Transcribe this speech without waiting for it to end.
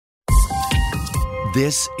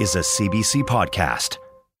This is a CBC podcast.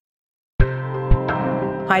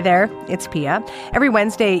 Hi there, it's Piya. Every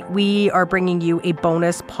Wednesday, we are bringing you a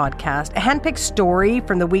bonus podcast, a handpicked story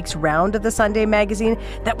from the week's round of the Sunday magazine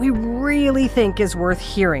that we really think is worth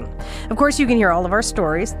hearing. Of course, you can hear all of our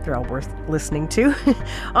stories. They're all worth listening to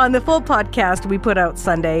on the full podcast we put out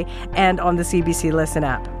Sunday and on the CBC Listen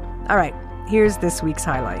app. All right, here's this week's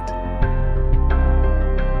highlight.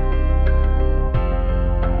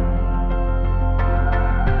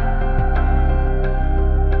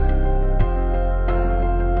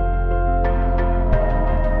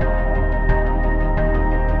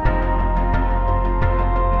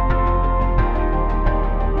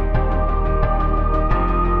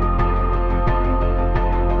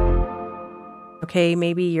 Okay,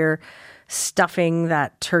 maybe you're stuffing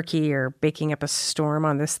that turkey or baking up a storm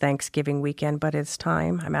on this Thanksgiving weekend, but it's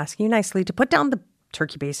time, I'm asking you nicely, to put down the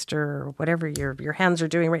turkey baster or whatever your hands are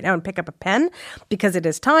doing right now and pick up a pen, because it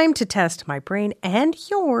is time to test my brain and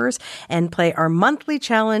yours and play our monthly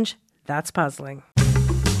challenge, That's Puzzling.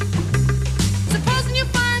 Supposing you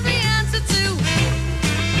find the answer to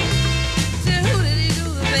who did he do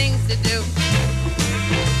the things to do.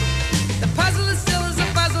 The puzzle is still as a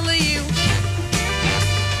puzzle to you.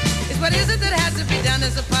 What is it that has to be done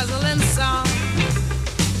as a puzzle and song?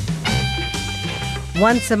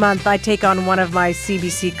 Once a month, I take on one of my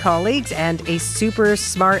CBC colleagues and a super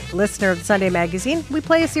smart listener of the Sunday magazine. We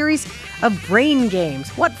play a series of brain games.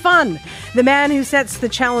 What fun! The man who sets the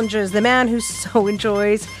challenges, the man who so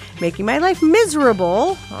enjoys making my life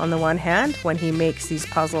miserable, on the one hand, when he makes these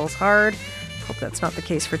puzzles hard. Hope that's not the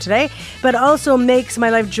case for today, but also makes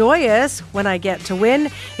my life joyous when I get to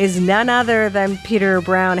win, is none other than Peter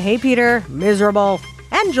Brown. Hey, Peter, miserable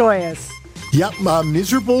and joyous. Yep,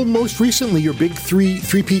 miserable most recently. Your big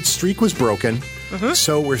three-peat streak was broken. Mm-hmm.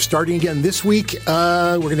 So we're starting again this week.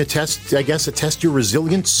 We're going to test your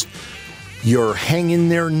resilience, your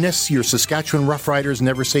hang-in-there-ness, your Saskatchewan Roughriders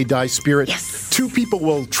never say die spirit. Yes. 2 people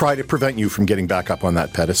will try to prevent you from getting back up on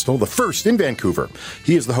that pedestal. The first in Vancouver.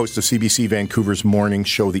 He is the host of CBC Vancouver's morning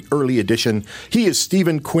show, The Early Edition. He is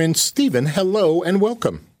Stephen Quinn. Stephen, hello and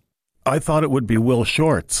welcome. I thought it would be Will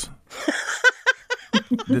Shorts.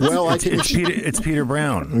 It's Peter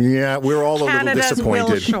Brown. Yeah, we're all Canada's a little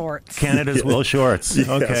disappointed. Will Shorts. Canada's Will Shorts.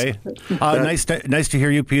 Okay. Nice to hear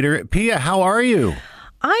you, Peter. Piya, how are you?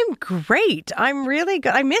 I'm great. I'm really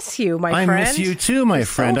good. I miss you, my friend. I miss you too, my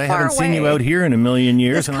friend. So I haven't seen you out here in a million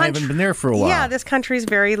years, and I haven't been there for a while. Yeah, this country's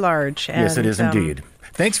very large. Yes, it is indeed.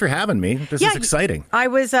 Thanks for having me. This is exciting. I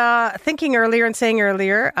was thinking earlier and saying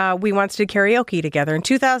earlier, we once did karaoke together in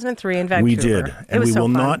 2003 in Vancouver. We did, and we will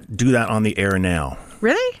not do that on the air now.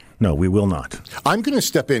 Really? No, we will not. I'm going to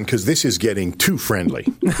step in because this is getting too friendly.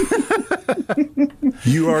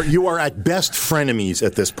 You are at best frenemies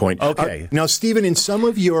at this point. Okay. Now, Stephen, in some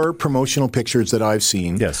of your promotional pictures that I've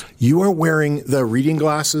seen, yes, you are wearing the reading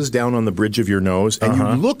glasses down on the bridge of your nose, and you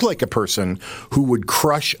look like a person who would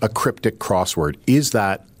crush a cryptic crossword. Is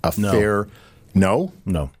that a fair no?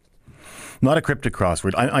 No. Not a cryptic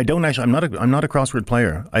crossword. I don't actually. I'm not a crossword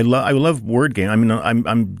player. I love word game. I mean,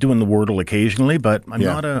 I'm doing the Wordle occasionally, but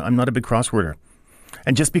I'm not a big crossworder.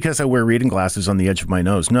 And just because I wear reading glasses on the edge of my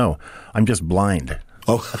nose, no, I'm just blind.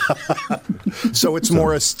 Oh, so it's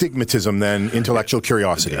more astigmatism than intellectual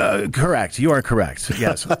curiosity. Correct. You are correct.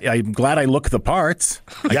 Yes. I'm glad I look the parts.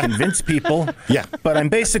 I convince people. Yeah. But I'm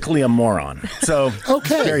basically a moron. So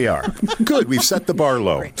there you are. Good. We've set the bar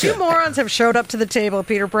low. 2 morons have showed up to the table,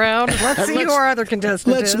 Peter Brown. Let's see who our other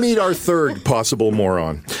contestant is. Let's meet our third possible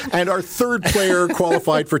moron. And our third player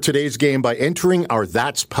qualified for today's game by entering our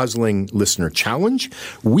That's Puzzling listener challenge.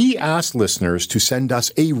 We asked listeners to send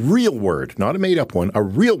us a real word, not a made-up one, a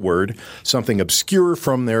real word, something obscure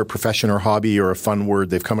from their profession or hobby or a fun word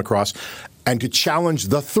they've come across, and to challenge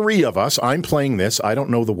the 3 of us. I'm playing this. I don't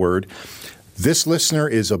know the word. This listener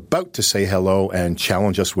is about to say hello and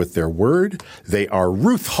challenge us with their word. They are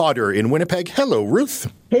Ruth Hodder in Winnipeg. Hello, Ruth.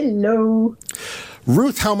 Hello.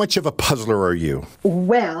 Ruth, how much of a puzzler are you?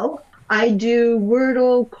 Well, I do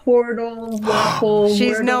Wordle, Quordle, Waffle.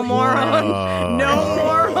 She's Wordle, no moron. No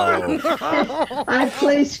moron. I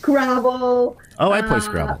play Scrabble. Oh, I play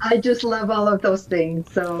Scrabble. I just love all of those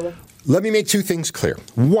things. So let me make 2 things clear.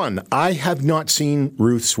 1, I have not seen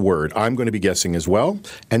Ruth's word. I'm going to be guessing as well.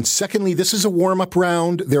 And secondly, this is a warm-up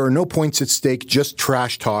round. There are no points at stake, just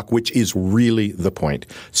trash talk, which is really the point.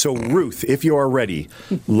 So, Ruth, if you are ready,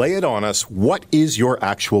 lay it on us. What is your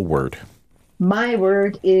actual word? my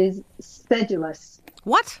word is sedulous.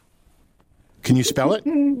 What? Can you spell it?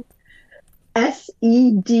 Sedulous.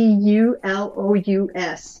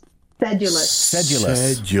 Sedulous.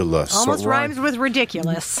 Sedulous. Almost rhymes with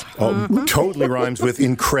ridiculous. Oh, totally rhymes with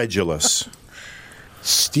incredulous.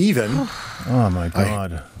 Stephen. Oh, my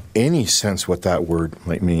God. Any sense what that word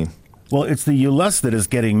might mean? Well, it's the euless that is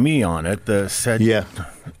getting me on it.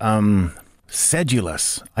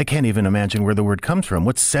 Sedulous. I can't even imagine where the word comes from.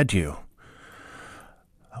 What's sedu?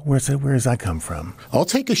 Where does that come from? I'll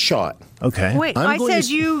take a shot. Okay. Wait, I said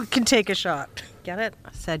you can take a shot. Get it? I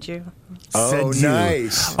said you. Oh, Sedu.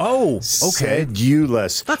 nice. Oh, okay.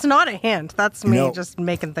 Sedulous. That's not a hint. That's me just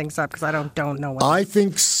making things up because I don't know what. I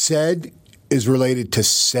think sed is related to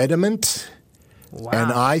sediment. Wow.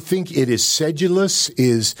 And I think it is sedulous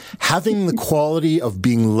is having the quality of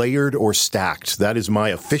being layered or stacked. That is my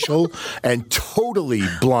official and totally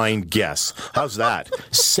blind guess. How's that?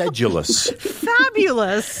 Sedulous.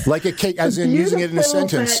 Fabulous. Like a cake, as in using it in a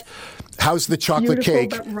sentence. How's the chocolate cake?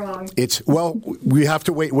 But wrong. We have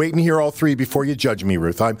to wait and hear all three before you judge me,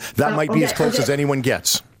 Ruth. That might be as close as anyone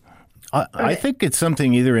gets. I think it's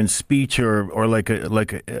something either in speech or like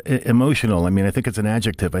emotional. I mean, I think it's an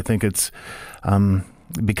adjective. I think it's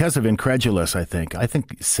because of incredulous. I think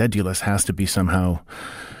sedulous has to be somehow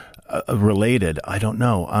related. I don't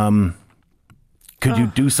know. Could you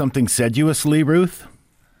do something sedulously, Ruth?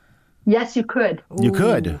 Yes, you could. You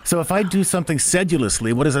could. So if I do something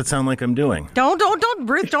sedulously, what does that sound like I'm doing? Don't,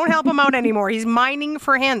 Ruth, don't help him out anymore. He's mining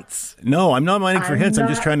for hints. No, I'm not mining for hints. I'm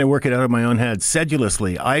just trying to work it out of my own head.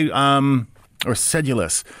 Sedulously. Or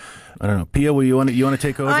sedulous. I don't know. Piya, you want to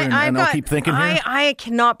take over and I'll keep thinking here? I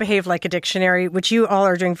cannot behave like a dictionary, which you all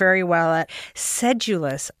are doing very well at.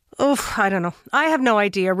 Sedulous. Oh, I don't know. I have no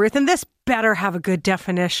idea, Ruth, and this better have a good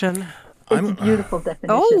definition. It's a beautiful definition.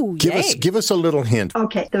 Oh, Give us a little hint.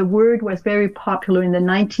 Okay, the word was very popular in the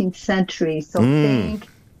 19th century. So think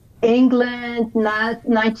England,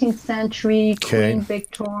 19th century, Queen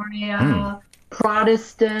Victoria,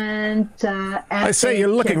 Protestant. I say you're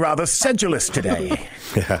looking rather sedulous today.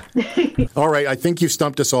 Yeah. All right, I think you've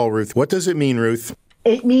stumped us all, Ruth. What does it mean, Ruth?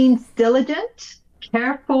 It means diligent,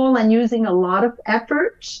 careful, and using a lot of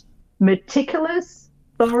effort, meticulous,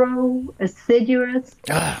 thorough, assiduous.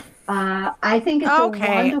 I think it's a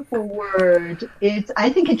wonderful word. I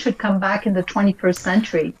think it should come back in the 21st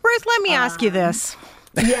century. Ruth, let me ask you this.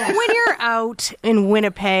 Yes. When you're out in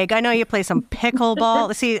Winnipeg, I know you play some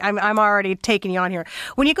pickleball. See, I'm already taking you on here.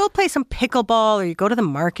 When you go play some pickleball or you go to the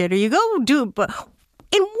market or you go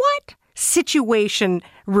in what situation,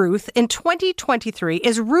 Ruth, in 2023,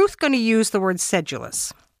 is Ruth going to use the word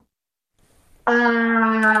sedulous?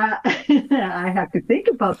 I have to think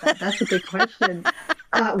about that. That's a good question.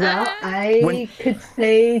 I could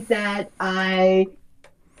say that I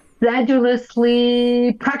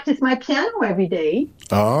sedulously practice my piano every day.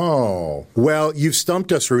 Oh, well, you've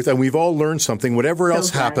stumped us, Ruth, and we've all learned something. Whatever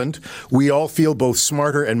else happened, we all feel both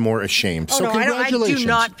smarter and more ashamed. Oh, so no, congratulations. I do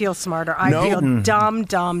not feel smarter. I feel dumb.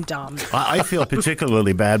 I feel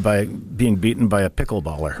particularly bad by being beaten by a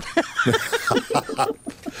pickleballer.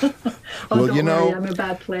 Well, don't worry, I'm a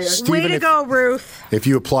bad player. Stephen, Way to go, Ruth. If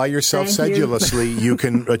you apply yourself sedulously, you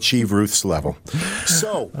can achieve Ruth's level.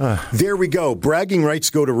 So, there we go. Bragging rights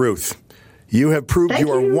go to Ruth. You have proved you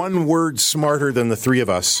are one word smarter than the three of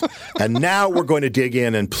us. And now we're going to dig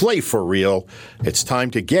in and play for real. It's time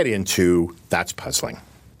to get into That's Puzzling.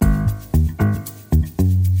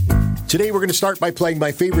 Today we're going to start by playing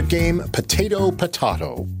my favorite game, Potato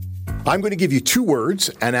Potato. I'm going to give you two words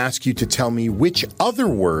and ask you to tell me which other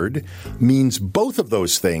word means both of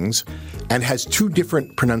those things and has two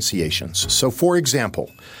different pronunciations. So, for example,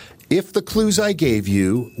 if the clues I gave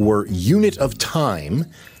you were unit of time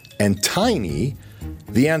and tiny,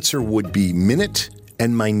 the answer would be minute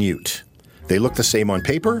and minute. They look the same on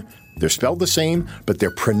paper, they're spelled the same, but they're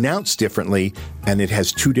pronounced differently, and it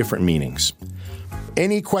has two different meanings.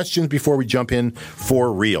 Any questions before we jump in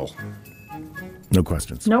for real? No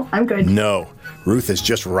questions. Nope, I'm good. No. Ruth is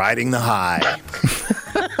just riding the high.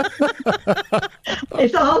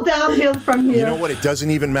 It's all downhill from here. You know what? It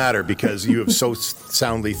doesn't even matter because you have so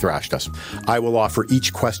soundly thrashed us. I will offer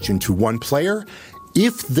each question to one player.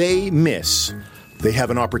 If they miss, they have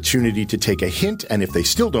an opportunity to take a hint, and if they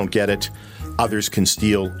still don't get it, others can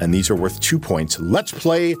steal, and these are worth 2 points. Let's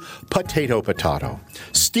play Potato Potato.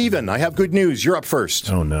 Stephen, I have good news. You're up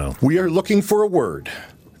first. Oh, no. We are looking for a word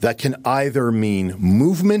that can either mean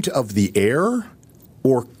movement of the air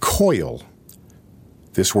or coil.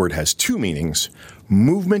 This word has two meanings,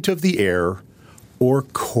 movement of the air or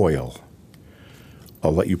coil.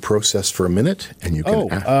 I'll let you process for a minute, and you can...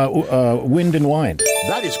 wind and wind.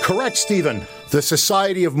 That is correct, Stephen. The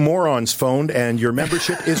Society of Morons phoned, and your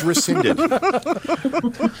membership is rescinded. I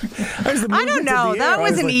don't know. That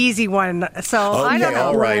was an easy one. So I don't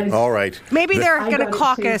know. All right. Maybe they're going to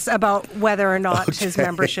caucus about whether or not his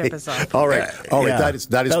membership is up. All right. Yeah. That is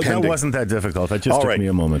pending. That wasn't that difficult. That just took me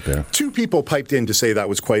a moment there. 2 people piped in to say that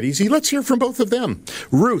was quite easy. Let's hear from both of them.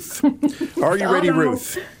 Ruth, are you ready,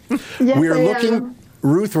 Ruth? Yes, I am.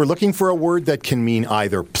 Ruth, we're looking for a word that can mean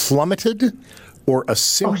either plummeted or a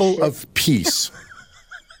symbol of peace.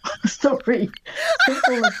 Sorry.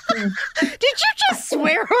 Did you just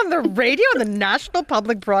swear on the radio, on the National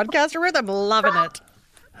Public Broadcaster? Ruth? I'm loving it.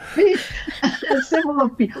 A symbol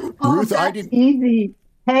of peace. Oh, Ruth, that's easy.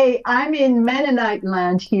 Hey, I'm in Mennonite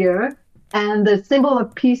land here, and the symbol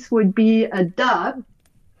of peace would be a dove,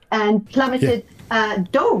 and plummeted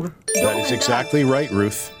dove. That is exactly right,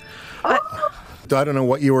 Ruth. I don't know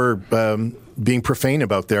what you were being profane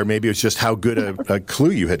about there. Maybe it was just how good a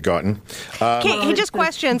clue you had gotten. Okay, he just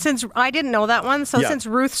questioned, since I didn't know that one, since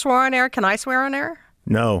Ruth swore on air, can I swear on air?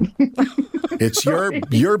 No. It's your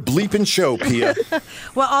bleeping show, Pia.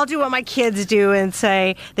 Well, I'll do what my kids do and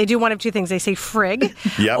say, they do one of 2 things. They say frig,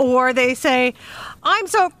 or they say, I'm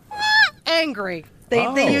so angry.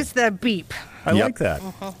 They use the beep. I like that.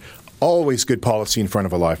 Always good policy in front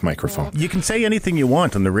of a live microphone. You can say anything you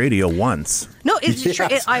want on the radio once. No, it's true.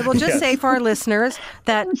 I will just say for our listeners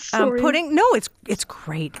that it's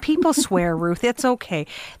great. People swear, Ruth. It's okay.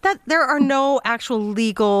 That there are no actual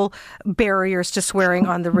legal barriers to swearing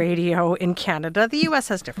on the radio in Canada. The U.S.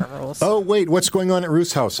 has different rules. Oh, wait, what's going on at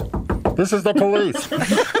Ruth's house? This is the police.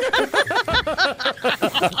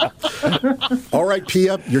 All right,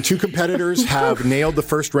 Pia, your 2 competitors have nailed the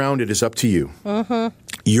first round. It is up to you. Mm-hmm.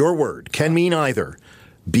 Your word can mean either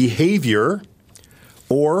behavior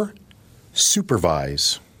or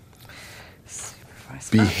supervise.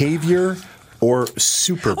 Behavior or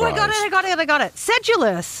supervise. Oh, I got it.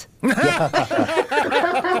 Sedulous. That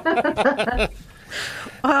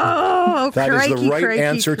is the right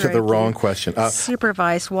answer to the wrong question.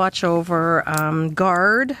 Supervise, watch over,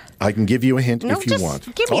 guard. I can give you a hint if you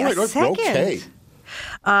want. Give me a second. Okay.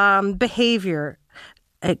 Behavior.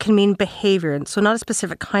 It can mean behavior, so not a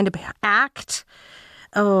specific kind of act.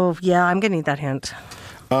 Oh, yeah, I'm going to need that hint.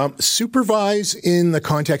 Supervise in the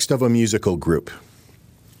context of a musical group.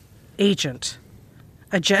 Agent.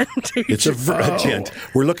 Agent. It's a agent.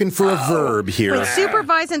 We're looking for a verb here. Wait,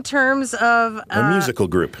 supervise in terms of... a musical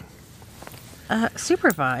group.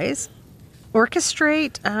 Supervise.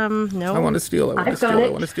 Orchestrate. No. I want to steal.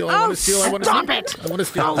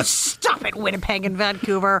 Stop it, Winnipeg and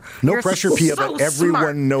Vancouver. No You're pressure, Pia, so but everyone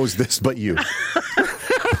smart. knows this but you.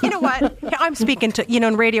 You know what? I'm speaking to,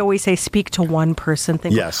 in radio we say speak to one person.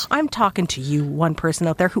 Yes. I'm talking to you, one person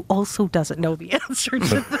out there who also doesn't know the answer to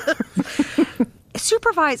this.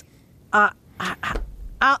 Supervise.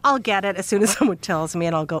 I'll get it as soon as someone tells me,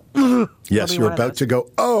 and I'll go, yes, you're about to go,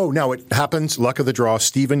 now it happens. Luck of the draw.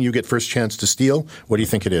 Stephen, you get first chance to steal. What do you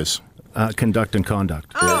think it is? Conduct and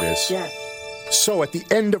conduct. There it is. Yes. So at the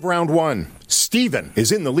end of round 1, Stephen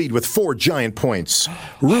is in the lead with 4 giant points.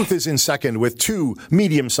 Ruth is in second with 2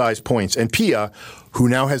 medium-sized points. And Pia, who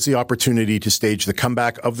now has the opportunity to stage the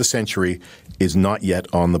comeback of the century, is not yet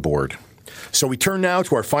on the board. So we turn now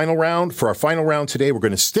to our final round. For our final round today, we're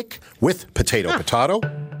going to stick with potato.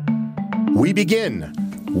 We begin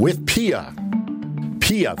with Pia.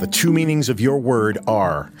 Pia, the 2 meanings of your word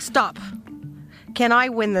are... Stop. Can I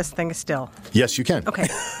win this thing still? Yes, you can. Okay.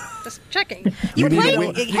 Just checking. You need to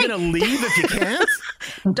win. You're going to leave if you can't?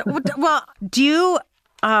 Well, do you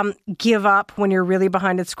give up when you're really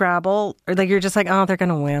behind at Scrabble? Or you're just like, they're going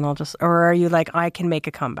to win. Or are you like, I can make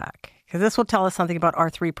a comeback? Because this will tell us something about our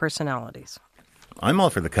 3 personalities. I'm all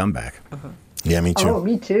for the comeback. Yeah, me too. Oh,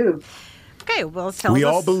 me too. Okay, well, tell us. We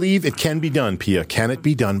all believe it can be done, Pia. Can it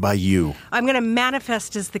be done by you? I'm going to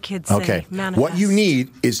manifest, as the kids say. Okay. Manifest. What you need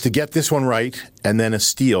is to get this one right, and then a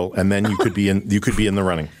steal, and then you could be in. You could be in the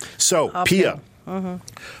running. So, Pia,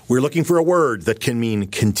 we're looking for a word that can mean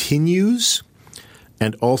continues,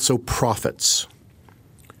 and also profits.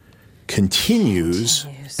 Continues.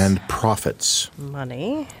 And profits.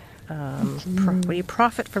 Money. When you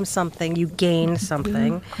profit from something, you gain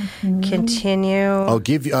something. Continue. I'll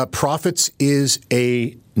give you. Profits is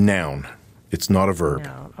a noun. It's not a verb.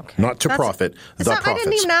 No, okay. Not to profit. The profits. I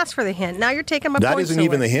didn't even ask for the hint. Now you're taking my That points isn't away.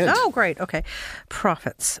 even the hint. Oh, great. Okay.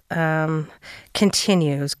 Profits.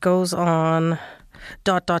 Continues. Goes on. ...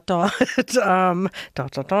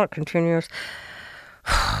 Continues.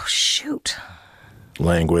 Oh, shoot.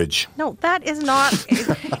 Language. No, that is not.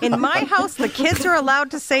 In my house, the kids are allowed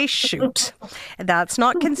to say shoot. That's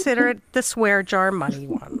not considered the swear jar money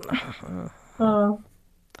one.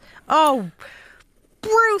 Oh,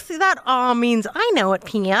 Ruth, that means I know it,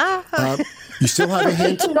 Piya. You still have a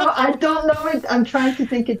hint? No, I don't know it. I'm trying to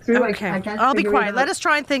think it through. Okay, I can't I'll be figure it quiet. out. Let us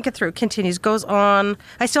try and think it through. Continues, goes on.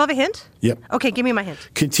 I still have a hint? Yep. Okay, give me my hint.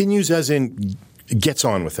 Continues as in gets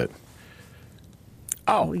on with it.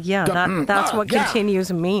 Oh, yeah, that's what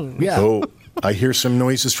continues means. Yeah. Oh, I hear some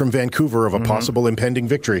noises from Vancouver of a possible impending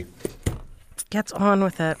victory. Gets on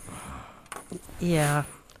with it. Yeah.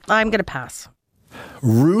 I'm going to pass.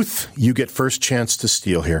 Ruth, you get first chance to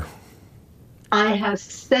steal here. I have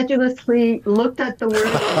sedulously looked at the word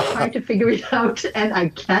and tried to figure it out, and I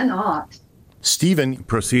cannot. Stephen,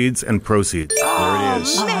 Proceeds and proceeds. there it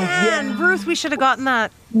is. Man, Ruth, we should have gotten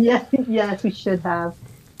that. Yes, we should have.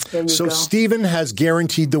 There you So go. Stephen has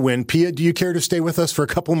guaranteed the win. Pia, do you care to stay with us for a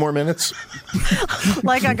couple more minutes?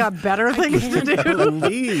 Like I got better things to do.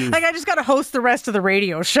 Believe. Like I just got to host the rest of the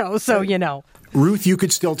radio show, so you know. Ruth, you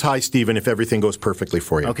could still tie Stephen if everything goes perfectly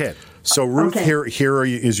for you. Okay. So Ruth, Okay. here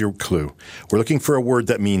is your clue. We're looking for a word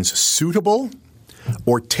that means suitable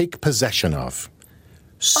or take possession of.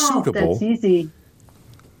 Suitable. That's easy.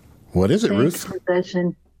 What is it, Take Ruth?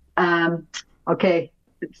 possession. Okay,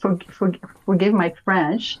 forgive my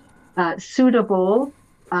French. Suitable,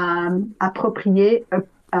 appropriate,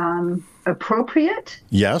 appropriate,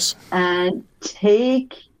 Yes. and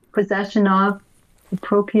take possession of,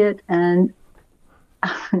 appropriate, and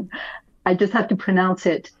I just have to pronounce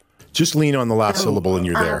it. Just lean on the last syllable and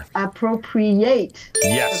you're there. Appropriate.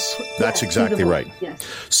 Yes, that's exactly suitable. right. Yes.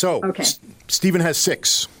 So, Okay. Stephen has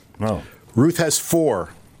 6. Oh. Ruth has 4.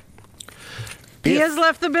 Piya's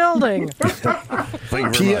left the building.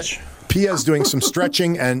 Thank you very much. Pia's doing some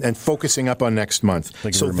stretching and focusing up on next month.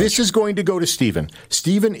 Thank you So very this much. is going to go to Stephen.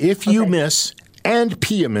 Stephen, if you miss and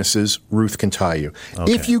Pia misses, Ruth can tie you.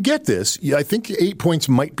 Okay. If you get this, I think 8 points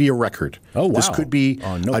might be a record. Oh, wow. This could be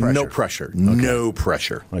No a no pressure. pressure. No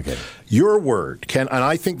pressure. Okay. Your word can, and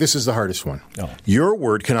I think this is the hardest one. Oh. Your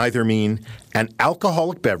word can either mean an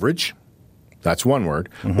alcoholic beverage, that's one word,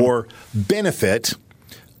 or benefit,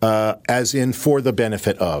 as in for the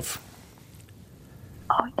benefit of.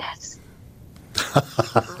 Oh, yes.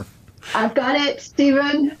 I've got it,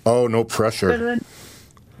 Stephen. Oh, no pressure.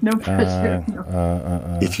 No pressure.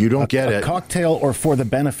 No. If you don't get A it, cocktail or for the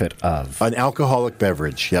benefit of. an alcoholic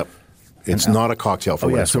beverage. Yep. It's not a cocktail for Oh,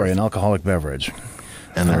 what yeah, it's sorry, worth. an alcoholic beverage.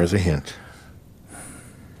 And there is a hint.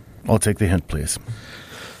 I'll take the hint, please.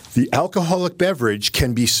 The alcoholic beverage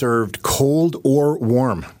can be served cold or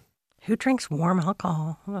warm. Who drinks warm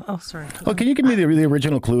alcohol? Oh, sorry. Oh, can you give me the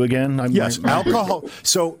original clue again? Yes, alcohol.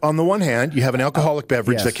 So on the one hand, you have an alcoholic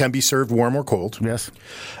beverage yes. that can be served warm or cold. Yes.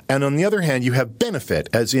 And on the other hand, you have benefit,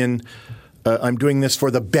 as in, I'm doing this for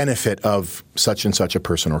the benefit of such and such a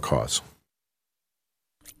person or cause.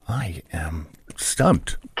 I am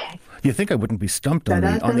stumped. Okay. You think I wouldn't be stumped on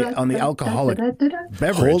the alcoholic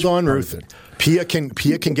beverage? Hold on, part Ruth. of it. Pia can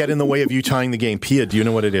get in the way of you tying the game. Pia, do you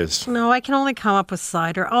know what it is? No, I can only come up with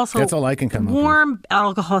cider. Also, That's all I can come up with. warm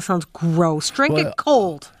alcohol sounds gross. Drink Well, it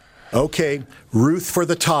cold. Okay, Ruth for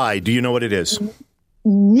the tie. Do you know what it is?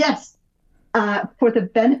 Yes. For the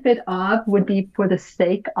benefit of would be for the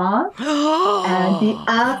sake of. And the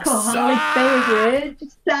alcoholic beverage,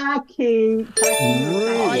 sake.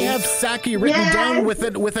 I have sake written Yes. down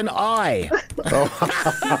with an I.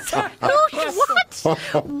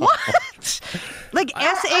 What? Like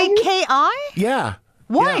S-A-K-I? Yeah.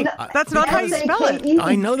 Why? Yeah. That's not how you spell it.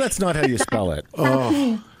 I know that's not how you spell it.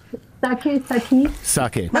 Sake.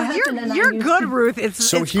 Sake. My husband and I You're used good, to- Ruth. It's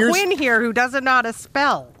So here's- Quinn here who doesn't know how to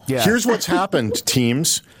spell. Yeah. Here's what's happened,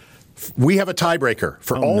 teams. We have a tiebreaker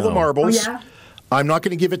for all the no. marbles. Oh, yeah? I'm not going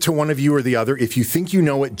to give it to one of you or the other. If you think you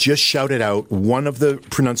know it, just shout it out, one of the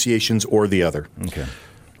pronunciations or the other. Okay.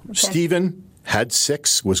 Stephen had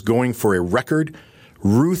 6, was going for a record.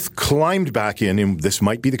 Ruth climbed back in, and this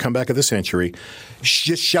might be the comeback of the century.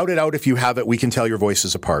 Just shout it out if you have it. We can tell your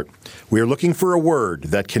voices apart. We are looking for a word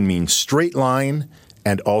that can mean straight line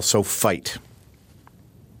and also fight.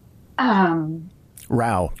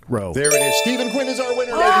 Row. There it is. Stephen Quinn is our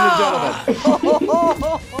winner, ladies and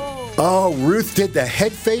gentlemen. Oh, Ruth did the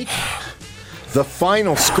head fake. The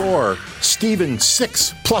final score, Stephen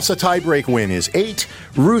 6 plus a tiebreak win is 8.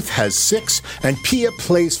 Ruth has 6, and Pia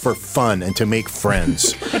plays for fun and to make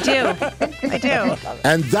friends. I do.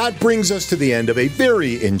 And that brings us to the end of a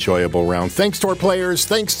very enjoyable round. Thanks to our players.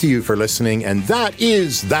 Thanks to you for listening. And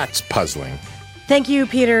That's Puzzling. Thank you,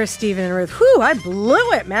 Peter, Stephen, and Ruth. Whew, I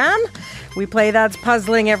blew it, man. We play That's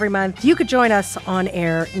Puzzling every month. You could join us on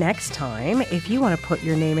air next time. If you want to put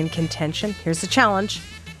your name in contention, here's the challenge.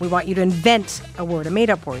 We want you to invent a word, a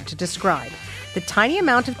made-up word, to describe the tiny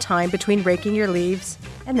amount of time between raking your leaves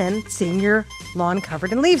and then seeing your lawn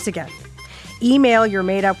covered in leaves again. Email your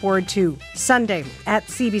made-up word to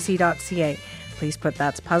sunday@cbc.ca. Please put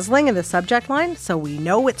That's Puzzling in the subject line so we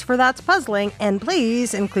know it's for That's Puzzling, and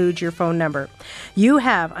please include your phone number. You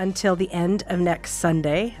have until the end of next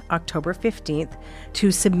Sunday, October 15th, to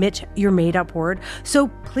submit your made-up word, so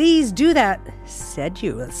please do that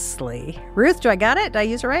sedulously. Ruth, do I got it? Did I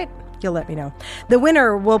use it right? You'll let me know. The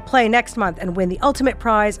winner will play next month and win the ultimate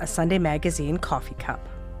prize, a Sunday Magazine coffee cup.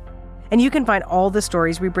 And you can find all the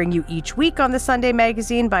stories we bring you each week on the Sunday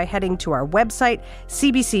Magazine by heading to our website,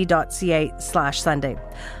 cbc.ca/Sunday.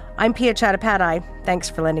 I'm Piya Chattopadhyay. Thanks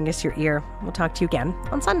for lending us your ear. We'll talk to you again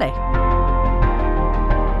on Sunday.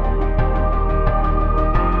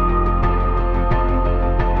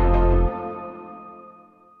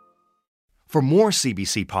 For more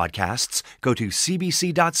CBC podcasts, go to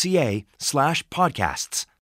cbc.ca/podcasts.